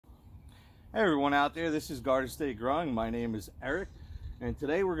Hey everyone out there, this is Garden State Growing. My name is Eric, and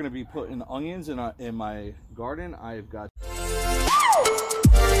today we're going to be putting onions in my garden. I've got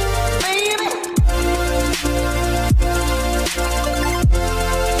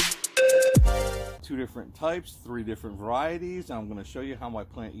two different types, three different varieties, and I'm going to show you how I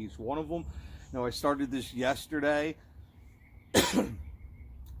plant each one of them. Now, I started this yesterday,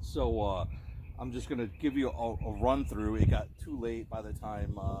 so I'm just going to give you a run through. It got too late by the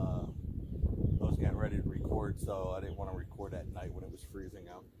time I was getting ready to record, so I didn't want to record at night when it was freezing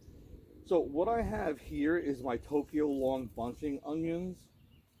out. So what I have here is my Tokyo long bunching onions.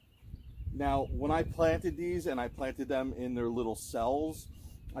 Now, when I planted these, and I planted them in their little cells,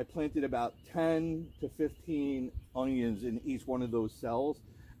 I planted about 10 to 15 onions in each one of those cells,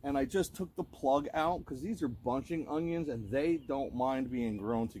 and I just took the plug out because these are bunching onions and they don't mind being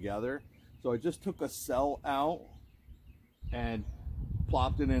grown together. So I just took a cell out and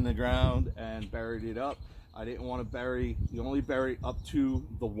plopped it in the ground and buried it up. I didn't want to bury, you only bury up to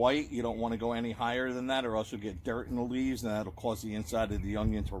the white. You don't want to go any higher than that, or else you'll get dirt in the leaves and that'll cause the inside of the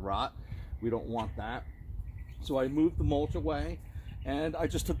onion to rot. We don't want that. So I moved the mulch away and I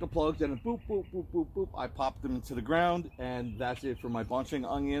just took the plugs and boop, boop, boop, boop, boop. I popped them into the ground, and that's it for my bunching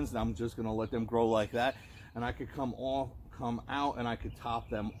onions. And I'm just going to let them grow like that. And I could come out and I could top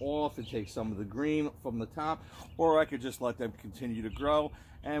them off and take some of the green from the top, or I could just let them continue to grow,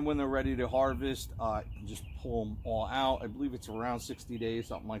 and when they're ready to harvest, just pull them all out. I believe it's around 60 days,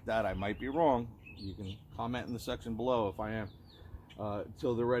 something like that. I might be wrong. You can comment in the section below if I am,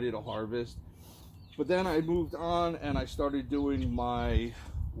 till they're ready to harvest. But then I moved on and I started doing my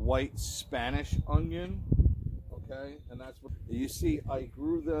white Spanish onion. Okay, and that's what you see. I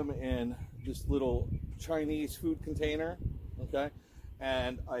grew them in this little Chinese food container, okay,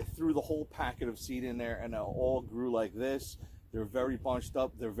 and I threw the whole packet of seed in there, and it all grew like this. They're very bunched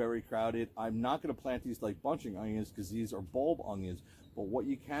up, they're very crowded. I'm not going to plant these like bunching onions because these are bulb onions, but what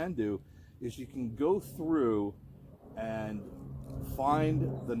you can do is you can go through and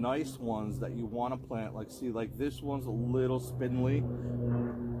find the nice ones that you want to plant. Like, see, like this one's a little spindly,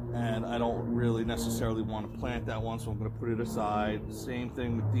 and I don't really necessarily want to plant that one, so I'm going to put it aside. Same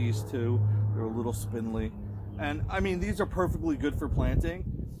thing with these two. They're a little spindly. And I mean, these are perfectly good for planting,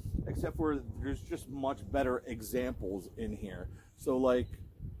 except for there's just much better examples in here. So like,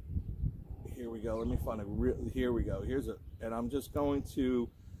 here we go. Let me find a real, here we go. And I'm just going to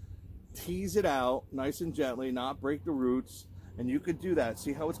tease it out nice and gently, not break the roots. And you could do that.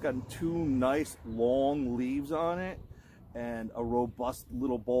 See how it's gotten two nice long leaves on it, and a robust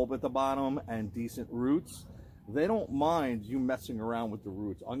little bulb at the bottom and decent roots. They don't mind you messing around with the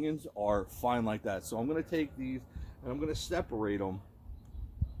roots. Onions are fine like that. So I'm going to take these and I'm going to separate them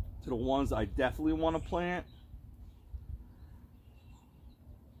to the ones I definitely want to plant,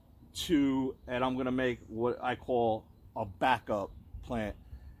 and I'm going to make what I call a backup plant,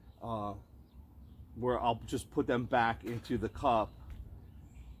 where I'll just put them back into the cup.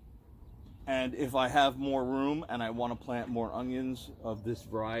 And if I have more room and I want to plant more onions of this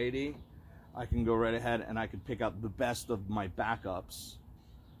variety, I can go right ahead and I can pick out the best of my backups.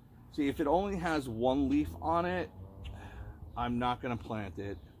 See, if it only has one leaf on it, I'm not going to plant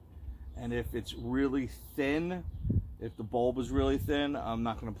it. And if it's really thin, if the bulb is really thin, I'm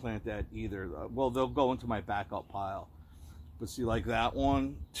not going to plant that either. Well, they'll go into my backup pile. But see, like that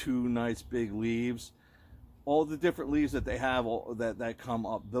one, two nice big leaves. All the different leaves that they have that come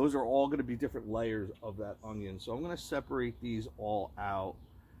up, those are all going to be different layers of that onion. So I'm going to separate these all out.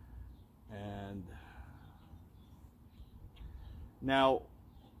 And now,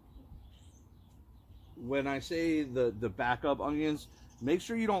 when I say the backup onions, make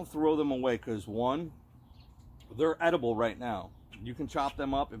sure you don't throw them away, because one, they're edible right now. You can chop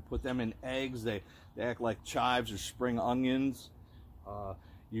them up and put them in eggs. They act like chives or spring onions.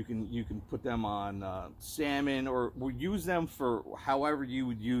 You can put them on salmon, or we'll use them for however you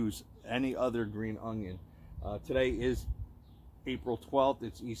would use any other green onion. Today is April 12th.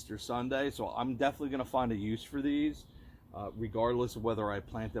 It's Easter Sunday, so I'm definitely going to find a use for these, regardless of whether I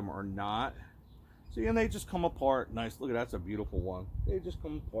plant them or not. See, and they just come apart nice. Look at that, that's a beautiful one. They just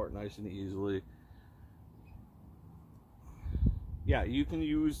come apart nice and easily. Yeah, you can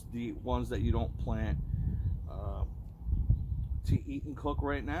use the ones that you don't plant to eat and cook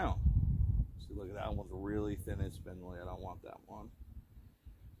right now. See, look at that one's really thin and spindly. I don't want that one.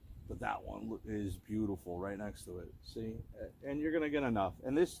 But that one is beautiful right next to it. See? And you're going to get enough.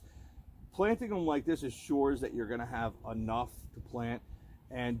 And this, planting them like this assures that you're going to have enough to plant.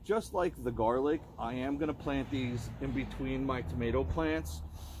 And just like the garlic, I am going to plant these in between my tomato plants.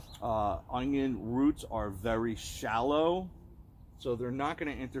 Onion roots are very shallow. so they're not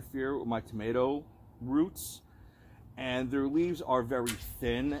going to interfere with my tomato roots, and their leaves are very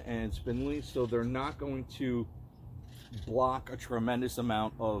thin and spindly, so they're not going to block a tremendous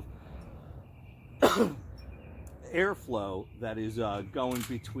amount of airflow that is going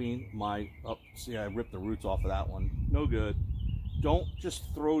between my, oh, see, I ripped the roots off of that one. No good. Don't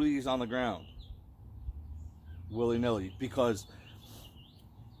just throw these on the ground willy-nilly, because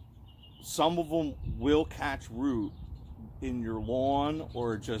some of them will catch root in your lawn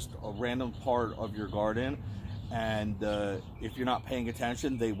or just a random part of your garden, and if you're not paying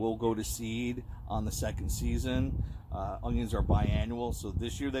attention, they will go to seed on the second season. Onions are biannual, so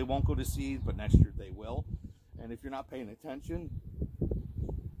this year they won't go to seed, but next year they will. And if you're not paying attention,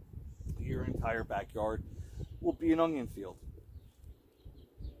 your entire backyard will be an onion field.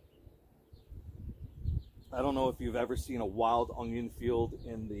 I don't know if you've ever seen a wild onion field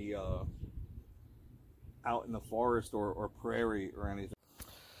in the out in the forest or prairie or anything.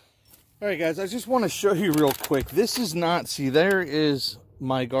 All right, guys, I just want to show you real quick. This is not, see, there is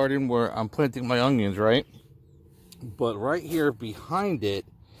my garden where I'm planting my onions, right? But right here behind it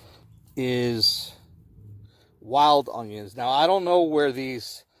is wild onions. Now, I don't know where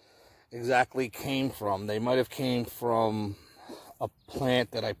these exactly came from. They might have came from a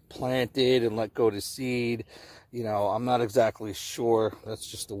plant that I planted and let go to seed. You know, I'm not exactly sure. That's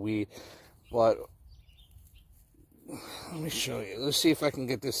just a weed. But let me show you. Let's see if I can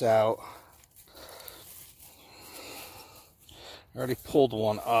get this out. I already pulled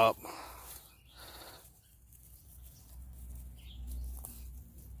one up.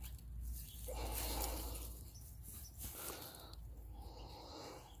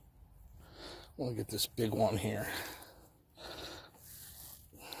 I want to get this big one here.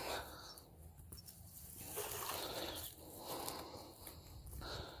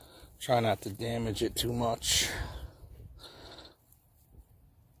 Try not to damage it too much.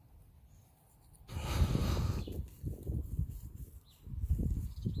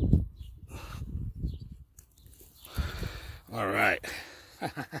 All right.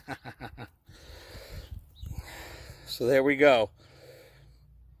 So there we go.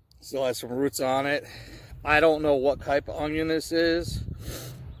 Still has some roots on it. I don't know what type of onion this is,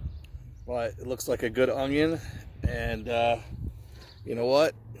 but it looks like a good onion. And you know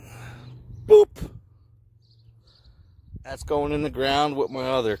what? Boop! That's going in the ground with my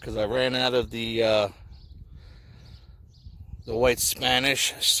other, because I ran out of the white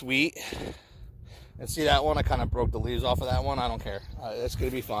Spanish sweet. And see that one? I kind of broke the leaves off of that one. I don't care. It's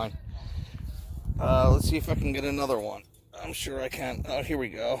going to be fine. Let's see if I can get another one. I'm sure I can. Oh, here we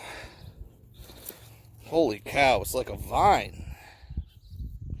go. Holy cow, it's like a vine.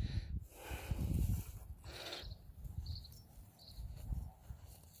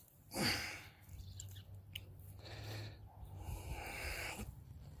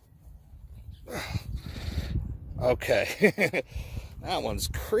 Okay. That one's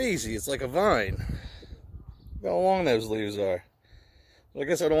crazy. It's like a vine. Look how long those leaves are. I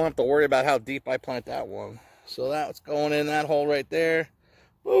guess I don't have to worry about how deep I plant that one. So that's going in that hole right there.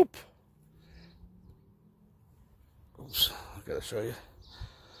 Boop. Oops, I gotta show you.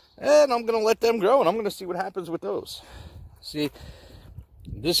 And I'm gonna let them grow, and I'm gonna see what happens with those. See,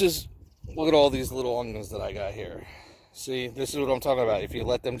 this is, look at all these little onions that I got here. See, this is what I'm talking about. If you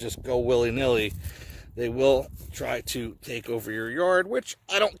let them just go willy-nilly, they will try to take over your yard, which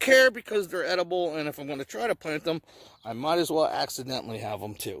I don't care because they're edible, and if I'm going to try to plant them, I might as well accidentally have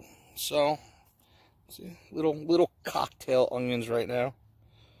them too. So, see, little cocktail onions right now.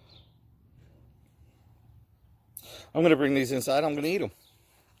 I'm going to bring these inside. I'm going to eat them.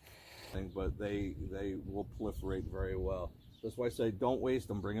 But they will proliferate very well. That's why I say don't waste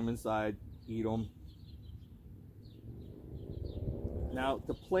them. Bring them inside, eat them. Now,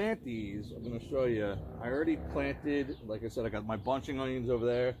 to plant these, I'm going to show you. I already planted, like I said, I got my bunching onions over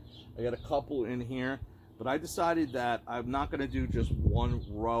there. I got a couple in here. But I decided that I'm not going to do just one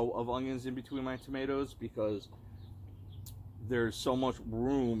row of onions in between my tomatoes, because there's so much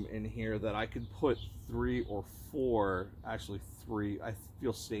room in here that I could put 3 or 4, actually 3. I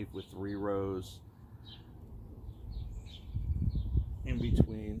feel safe with 3 rows in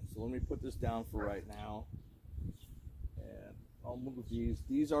between. So let me put this down for right now. And I'll move these.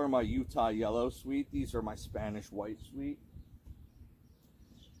 These are my Utah yellow sweet. These are my Spanish white sweet.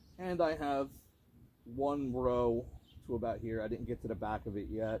 And I have 1 row to about here. I didn't get to the back of it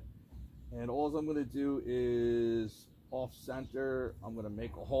yet. And all I'm going to do is off center, I'm going to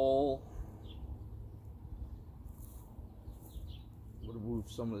make a hole. I'm going to move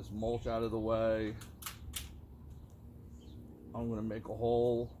some of this mulch out of the way. I'm going to make a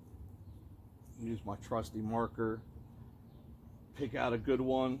hole. Use my trusty marker. pick out a good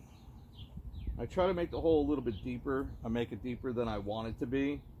one. I try to make the hole a little bit deeper. I make it deeper than I want it to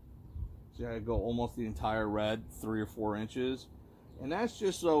be. So I go almost the entire red, 3 or 4 inches. And that's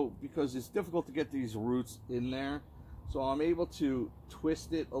just so, because it's difficult to get these roots in there. So I'm able to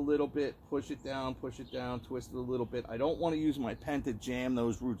twist it a little bit, push it down, twist it a little bit. I don't want to use my pen to jam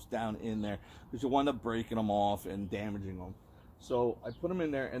those roots down in there, because you'll wind up breaking them off and damaging them. So I put them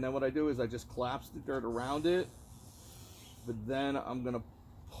in there, and then what I do is I just collapse the dirt around it, but then I'm going to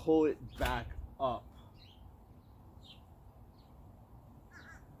pull it back up.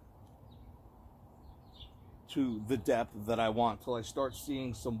 To the depth that I want, till I start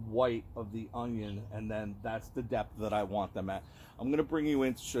seeing some white of the onion, and then that's the depth that I want them at. I'm going to bring you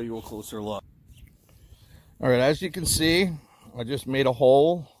in to show you a closer look. All right, as you can see, I just made a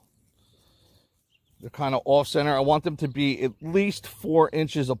hole. They're kind of off center. I want them to be at least 4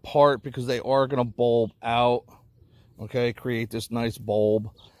 inches apart, because they are going to bulb out. Okay, create this nice bulb.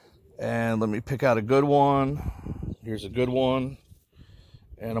 And let me pick out a good one. Here's a good one.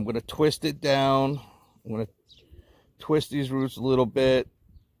 And I'm going to twist it down. I'm going to twist these roots a little bit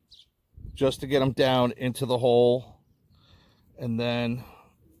just to get them down into the hole, and then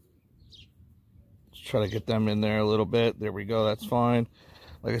try to get them in there a little bit. There we go, that's fine.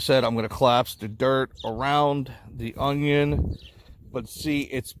 Like I said, I'm going to collapse the dirt around the onion, but see,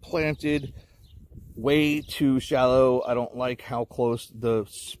 it's planted way too shallow. I don't like how close the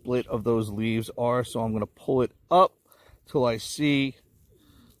split of those leaves are, so I'm going to pull it up till I see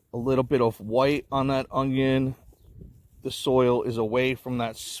a little bit of white on that onion. The soil is away from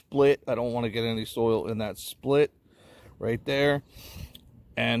that split. I don't want to get any soil in that split right there.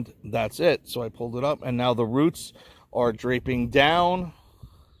 And that's it. So I pulled it up, and now the roots are draping down,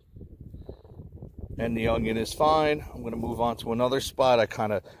 and the onion is fine. I'm going to move on to another spot. I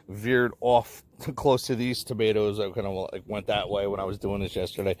kind of veered off close to these tomatoes. I kind of like went that way when I was doing this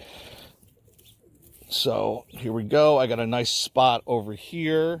yesterday. So here we go. I got a nice spot over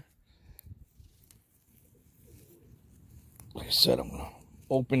here. Like I said, I'm going to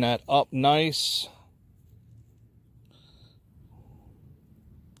open that up nice.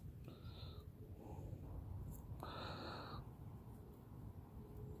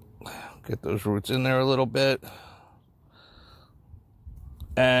 Get those roots in there a little bit.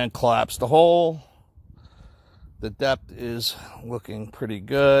 And collapse the hole. The depth is looking pretty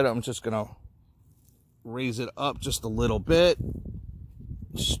good. I'm just going to raise it up just a little bit.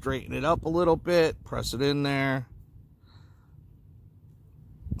 Straighten it up a little bit. Press it in there.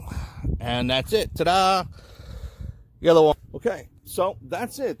 And that's it. Ta-da! Yellow one. Okay, so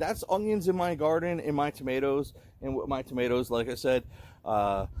that's it. That's onions in my garden, in my tomatoes. And with my tomatoes, like I said,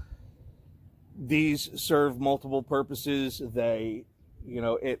 these serve multiple purposes. They, you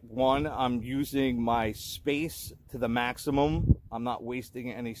know, I'm using my space to the maximum. I'm not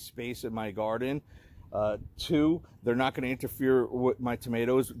wasting any space in my garden. 2, they're not going to interfere with my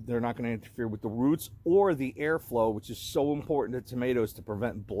tomatoes. They're not going to interfere with the roots or the airflow, which is so important to tomatoes to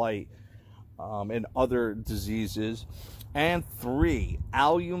prevent blight and other diseases. And 3,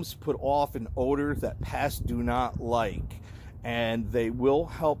 alliums put off an odor that pests do not like, and they will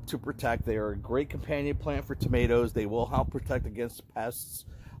help to protect. They are a great companion plant for tomatoes. They will help protect against pests.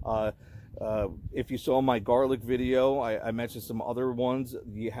 If you saw my garlic video, I mentioned some other ones.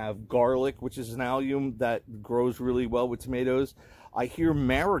 You have garlic, which is an allium that grows really well with tomatoes. I hear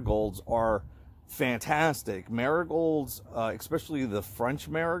marigolds are fantastic. Marigolds, especially the French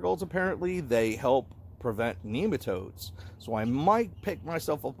marigolds, apparently, they help prevent nematodes. So I might pick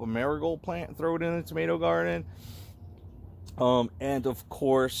myself up a marigold plant and throw it in a tomato garden. And of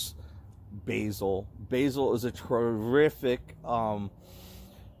course, basil. Basil is a terrific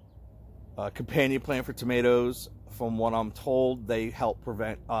companion plant for tomatoes. From what I'm told, they help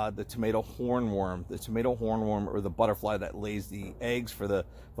prevent the tomato hornworm. The tomato hornworm, or the butterfly that lays the eggs for the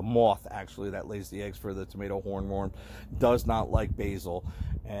moth, actually, that lays the eggs for the tomato hornworm, does not like basil,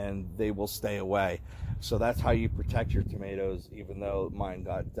 and they will stay away. So that's how you protect your tomatoes, even though mine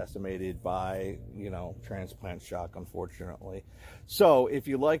got decimated by, you know, transplant shock, unfortunately. So if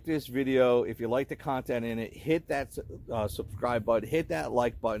you like this video, if you like the content in it, hit that subscribe button, hit that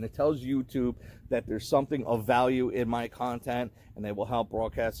like button. It tells YouTube that there's something of value in my content, and they will help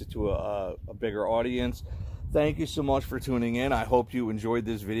broadcast it to a bigger audience. Thank you so much for tuning in. I hope you enjoyed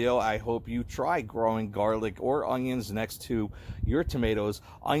this video. I hope you try growing garlic or onions next to your tomatoes.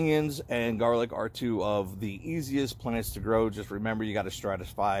 Onions and garlic are 2 of the easiest plants to grow. Just remember, you got to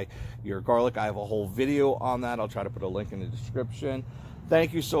stratify your garlic. I have a whole video on that. I'll try to put a link in the description.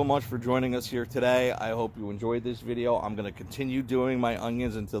 Thank you so much for joining us here today. I hope you enjoyed this video. I'm going to continue doing my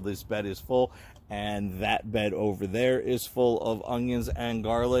onions until this bed is full. And that bed over there is full of onions and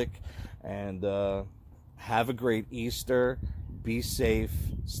garlic. And have a great Easter. Be safe.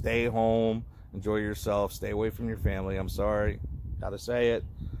 Stay home. Enjoy yourself. Stay away from your family. I'm sorry. Gotta say it.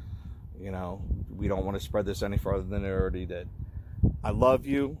 You know, we don't want to spread this any farther than it already did. I love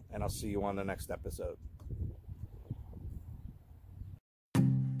you, and I'll see you on the next episode.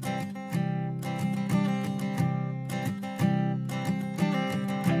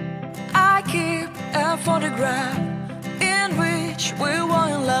 I keep a photograph in which we were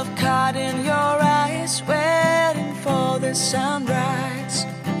in love, caught in your eyes, waiting for the sunrise.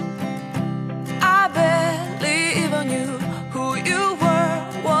 I barely even knew who you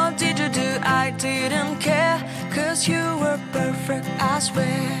were, what did you do, I didn't care, 'cause you were perfect, I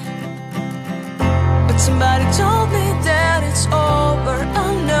swear. But somebody told me that it's all